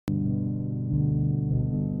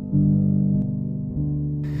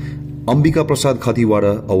Ambika Prasad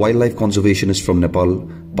Khatiwada, a wildlife conservationist from Nepal,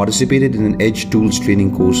 participated in an edge tools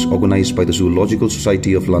training course organized by the Zoological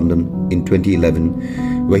Society of London in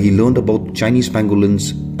 2011, where he learned about Chinese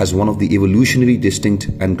pangolins as one of the evolutionary distinct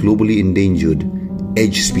and globally endangered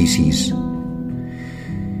edge species.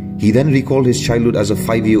 He then recalled his childhood as a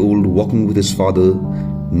 5-year-old walking with his father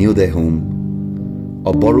near their home.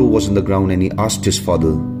 A burrow was in the ground and he asked his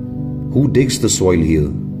father, "Who digs the soil here?"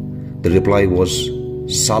 The reply was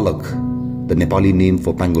Salak, the Nepali name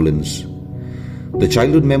for pangolins. The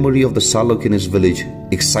childhood memory of the Salak in his village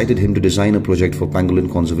excited him to design a project for pangolin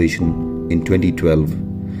conservation in 2012.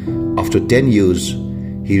 After 10 years,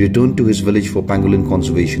 he returned to his village for pangolin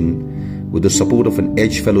conservation with the support of an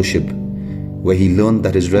Edge Fellowship, where he learned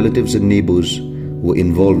that his relatives and neighbors were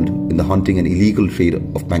involved in the hunting and illegal trade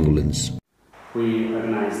of pangolins. We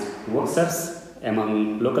organized workshops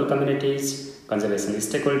among local communities, conservation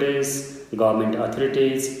stakeholders, government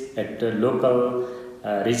authorities at the local,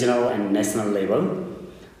 regional and national level.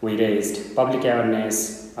 We raised public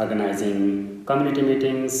awareness, organizing community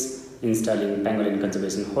meetings, installing pangolin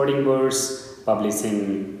conservation hoarding boards,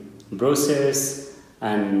 publishing brochures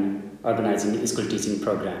and organizing school teaching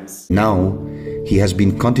programs. Now, he has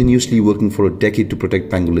been continuously working for a decade to protect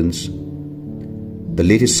pangolins. The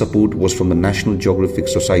latest support was from the National Geographic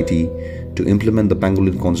Society to implement the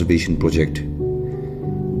pangolin conservation project.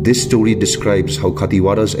 This story describes how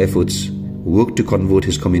Khatiwada's efforts worked to convert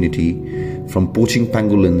his community from poaching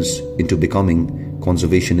pangolins into becoming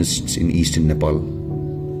conservationists in eastern Nepal.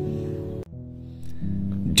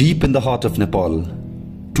 Deep in the heart of Nepal,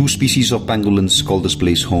 two species of pangolins call this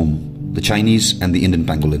place home, the Chinese and the Indian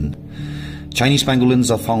pangolin. Chinese pangolins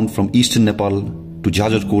are found from eastern Nepal to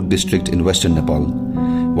Jajarkot district in western Nepal,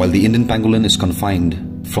 while the Indian pangolin is confined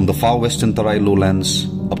from the far western Tarai lowlands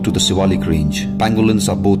up to the Siwalik range. Pangolins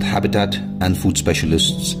are both habitat and food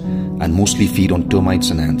specialists and mostly feed on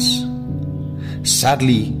termites and ants.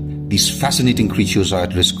 Sadly, these fascinating creatures are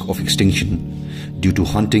at risk of extinction due to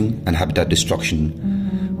hunting and habitat destruction,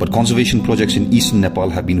 but conservation projects in eastern Nepal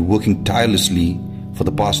have been working tirelessly for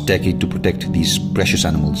the past decade to protect these precious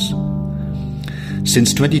animals.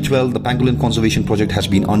 Since 2012, the Pangolin Conservation Project has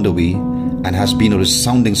been underway and has been a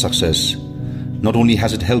resounding success. Not only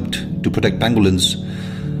has it helped to protect pangolins,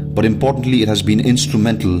 but importantly, it has been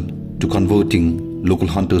instrumental to converting local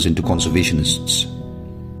hunters into conservationists.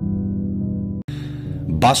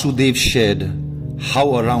 Basudev shared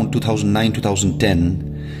how around 2009-2010,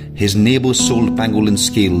 his neighbor sold pangolin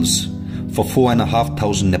scales for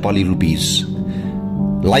 4,500 Nepali rupees.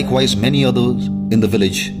 Likewise, many others in the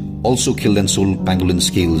village also killed and sold pangolin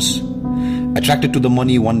scales. Attracted to the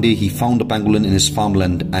money, one day he found a pangolin in his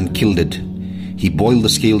farmland and killed it. He boiled the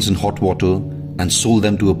scales in hot water and sold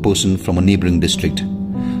them to a person from a neighboring district.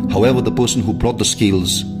 However, the person who brought the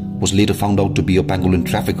scales was later found out to be a pangolin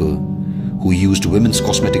trafficker who used women's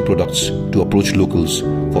cosmetic products to approach locals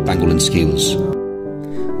for pangolin scales.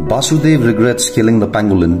 Basudev regrets killing the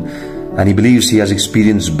pangolin and he believes he has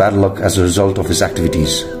experienced bad luck as a result of his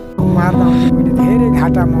activities.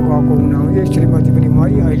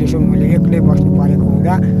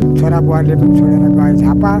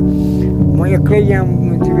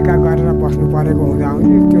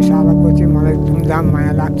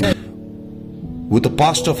 With the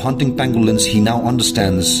past of hunting pangolins, he now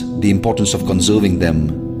understands the importance of conserving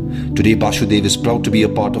them. Today, Basudev is proud to be a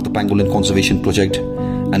part of the Pangolin Conservation Project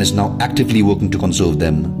and is now actively working to conserve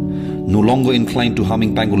them. No longer inclined to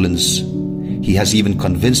harming pangolins, he has even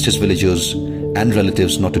convinced his villagers and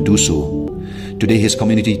relatives not to do so. Today, his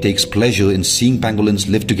community takes pleasure in seeing pangolins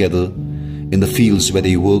live together in the fields where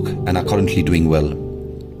they work and are currently doing well.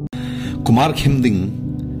 Kumar Khimding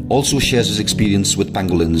also shares his experience with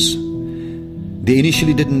pangolins. They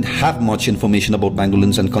initially didn't have much information about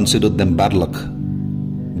pangolins and considered them bad luck.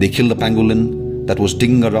 They killed a pangolin that was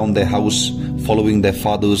digging around their house following their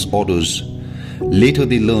father's orders. Later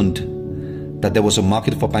they learned that there was a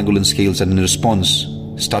market for pangolin scales and in response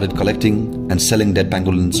started collecting and selling dead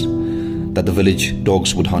pangolins that the village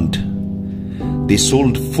dogs would hunt. They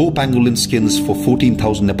sold 4 pangolin skins for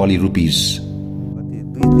 14,000 Nepali rupees.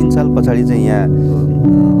 2-3 साल पछाडी चाहिँ यहाँ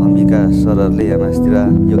अम्बिका सरहरूले यहाँतिर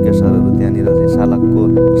योग्य सरहरू त्यहाँनिर चाहिँ सालकको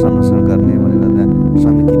संरक्षण गर्ने भनेर त्यहाँ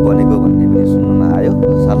समिति बनेको भन्ने पनि सुन्नमा आयो।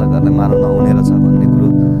 सालकहरूलाई मार्न नहुने रहेछ भन्ने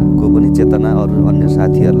कुरोको पनि चेतना अरु अन्य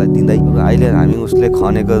साथीहरूलाई दिँदै अहिले हामी उसले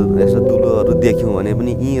खनेको यसो दुलोहरू देख्यौं भने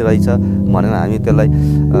पनि यी रहेछ भनेर हामी त्यसलाई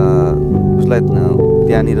उसलाई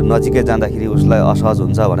त्यहाँनिर नजिकै जाँदाखेरि उसलाई असहज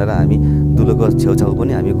हुन्छ भनेर हामी दुलोको छेउछाउ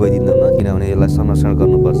पनि हामी गइदिन्दैनौँ किनभने यसलाई संरक्षण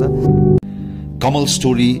गर्नुपर्छ। Kamal's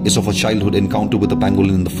story is of a childhood encounter with a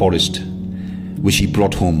pangolin in the forest, which he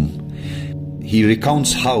brought home. he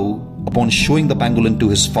recounts how, upon showing the pangolin to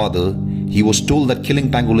his father, he was told that killing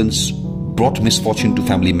pangolins brought misfortune to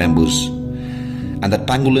family members, and that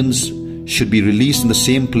pangolins should be released in the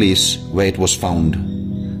same place where it was found.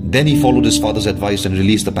 Then he followed his father's advice and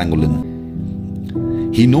released the pangolin.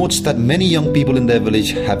 He notes that many young people in their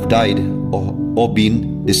village have died or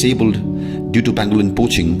been disabled due to pangolin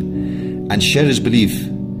poaching, and share his belief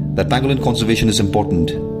that pangolin conservation is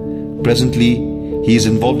important. Presently, he is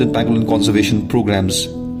involved in pangolin conservation programs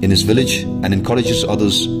in his village and encourages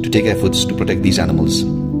others to take efforts to protect these animals.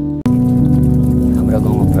 हाम्रो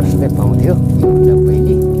गाउँमा प्रश्नै पाउँथ्यो योभन्दा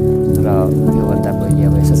पहिले र योभन्दा पहिले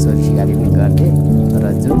अब यसो चोरी सिकारी पनि गर्थे र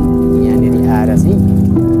जुन यहाँनिर आएर चाहिँ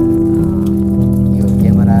यो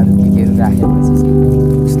क्यामेराहरू केहरू राखेपछि चाहिँ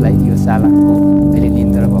उसलाई यो चालकको अहिले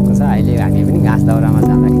निन्द्रा भएको छ। अहिले हामी पनि घाँस दाउरामा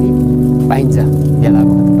जाँदाखेरि पाइन्छ, बेला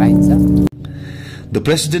बखत पाइन्छ। The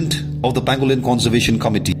president of the Pangolin Conservation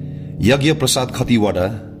Committee, Ambika Prasad Khatiwada,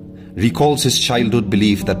 recalls his childhood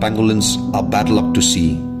belief that pangolins are bad luck to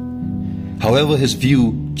see. However, his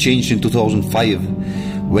view changed in 2005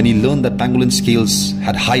 when he learned that pangolin scales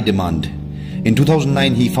had high demand. In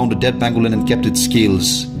 2009, he found a dead pangolin and kept its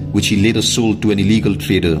scales, which he later sold to an illegal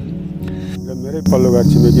trader. मेरै पल्लो घर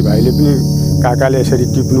छिमेकी भाइले पनि काकाले यसरी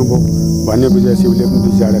टिप्नु भो भन्ने बुझेपछि उसले पनि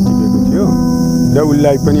दुई जाडा टिपेको थियो र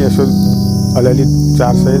उसलाई पनि यसो अलिअलि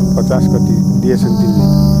 450 कति दिएछन् तिनले।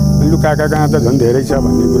 लु काका कहाँ त झन् धेरै छ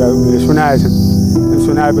भन्ने कुरा उसले सुनाएछन्।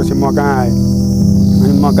 सुनाएपछि म कहाँ आएँ,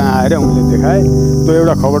 अनि म कहाँ आएर उनले देखाए। त्यो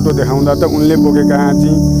एउटा खबरटो देखाउँदा त उनले बोकेका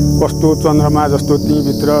चाहिँ कस्तो चन्द्रमा जस्तो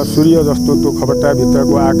त्यहीँभित्र सूर्य जस्तो त्यो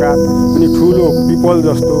खबरटाभित्रको आकार, अनि ठुलो पिपल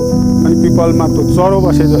जस्तो, अनि पिपलमा त्यो चरो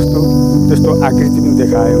बसे जस्तो त्यस्तो आकृति पनि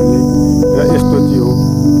देखाए उनले। र यस्तो चाहिँ हो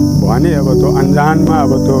भने अब त्यो अन्जानमा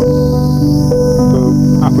अब त्यो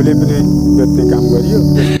आफूले पनि बेच्ने काम गरियो।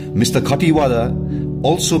 Mr. Khatiwada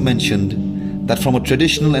also mentioned that from a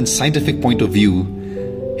traditional and scientific point of view,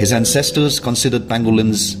 his ancestors considered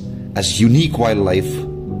pangolins as unique wildlife,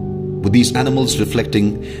 with these animals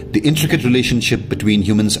reflecting the intricate relationship between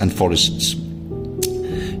humans and forests.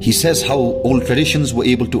 He says how old traditions were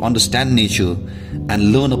able to understand nature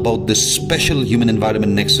and learn about this special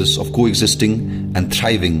human-environment nexus of coexisting and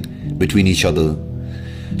thriving between each other.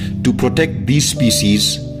 To protect these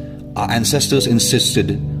species, our ancestors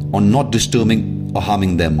insisted on not disturbing or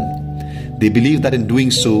harming them. They believed that in doing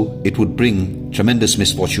so, it would bring tremendous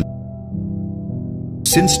misfortune.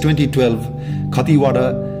 Since 2012,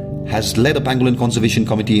 Khatiwada has led a pangolin conservation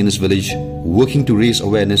committee in his village, working to raise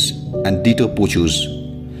awareness and deter poachers.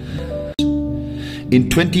 In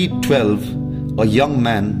 2012, a young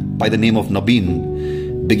man by the name of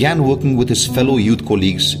Nabin began working with his fellow youth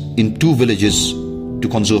colleagues in 2 villages to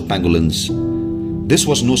conserve pangolins. This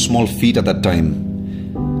was no small feat at that time,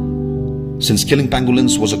 since killing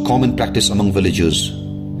pangolins was a common practice among villagers.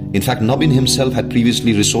 In fact, Nabin himself had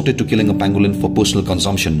previously resorted to killing a pangolin for personal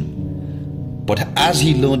consumption. But as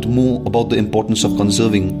he learned more about the importance of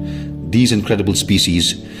conserving these incredible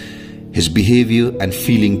species, his behavior and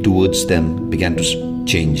feeling towards them began to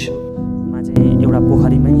change. एउटा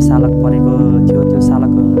पोखरीमै सालक परेको थियो। त्यो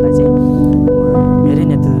सालकलाई चाहिँ मेरै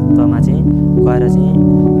नेतृत्वमा चाहिँ गएर चाहिँ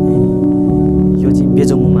यो चाहिँ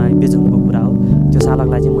बेजुङको कुरा हो। त्यो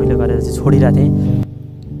सालकलाई चाहिँ मैले गरेर चाहिँ छोडिरहेको थिएँ।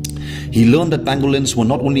 He learned that pangolins were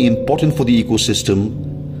not only important for the ecosystem,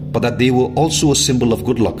 but that they were also a symbol of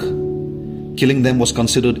good luck. Killing them was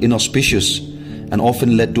considered inauspicious and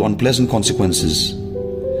often led to unpleasant consequences.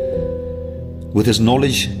 With his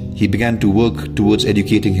knowledge, he began to work towards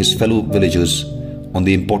educating his fellow villagers on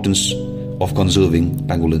the importance of conserving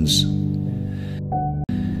pangolins.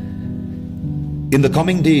 In the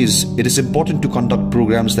coming days, it is important to conduct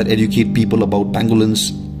programs that educate people about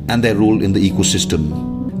pangolins and their role in the ecosystem.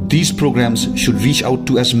 These programs should reach out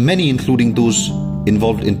to as many, including those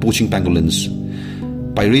involved in poaching pangolins.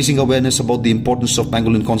 By raising awareness about the importance of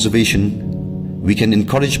pangolin conservation, we can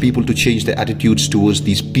encourage people to change their attitudes towards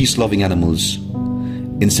these peace-loving animals.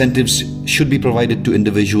 Incentives should be provided to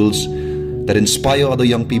individuals that inspire other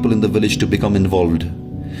young people in the village to become involved.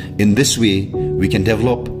 In this way, we can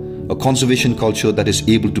develop a conservation culture that is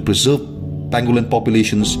able to preserve pangolin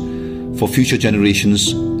populations for future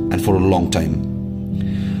generations and for a long time.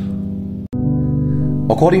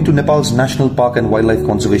 According to Nepal's National Park and Wildlife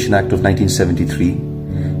Conservation Act of 1973,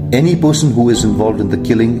 any person who is involved in the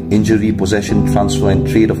killing, injury, possession, transfer and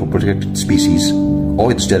trade of a protected species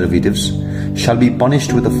or its derivatives shall be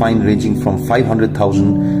punished with a fine ranging from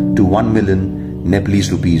 500,000 to 1 million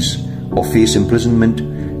Nepalese rupees, or face imprisonment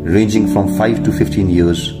ranging from 5 to 15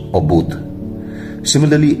 years, or both.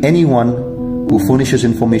 Similarly, anyone who furnishes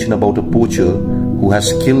information about a poacher who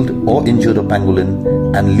has killed or injured a pangolin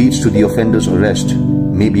and leads to the offender's arrest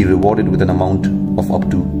may be rewarded with an amount of up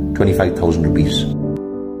to 25,000 rupees.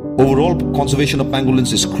 Overall, conservation of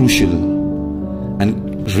pangolins is crucial,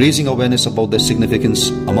 and raising awareness about their significance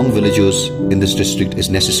among villagers in this district is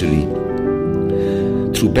necessary.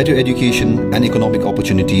 Through better education and economic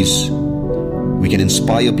opportunities, we can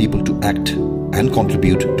inspire people to act and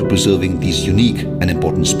contribute to preserving these unique and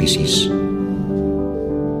important species.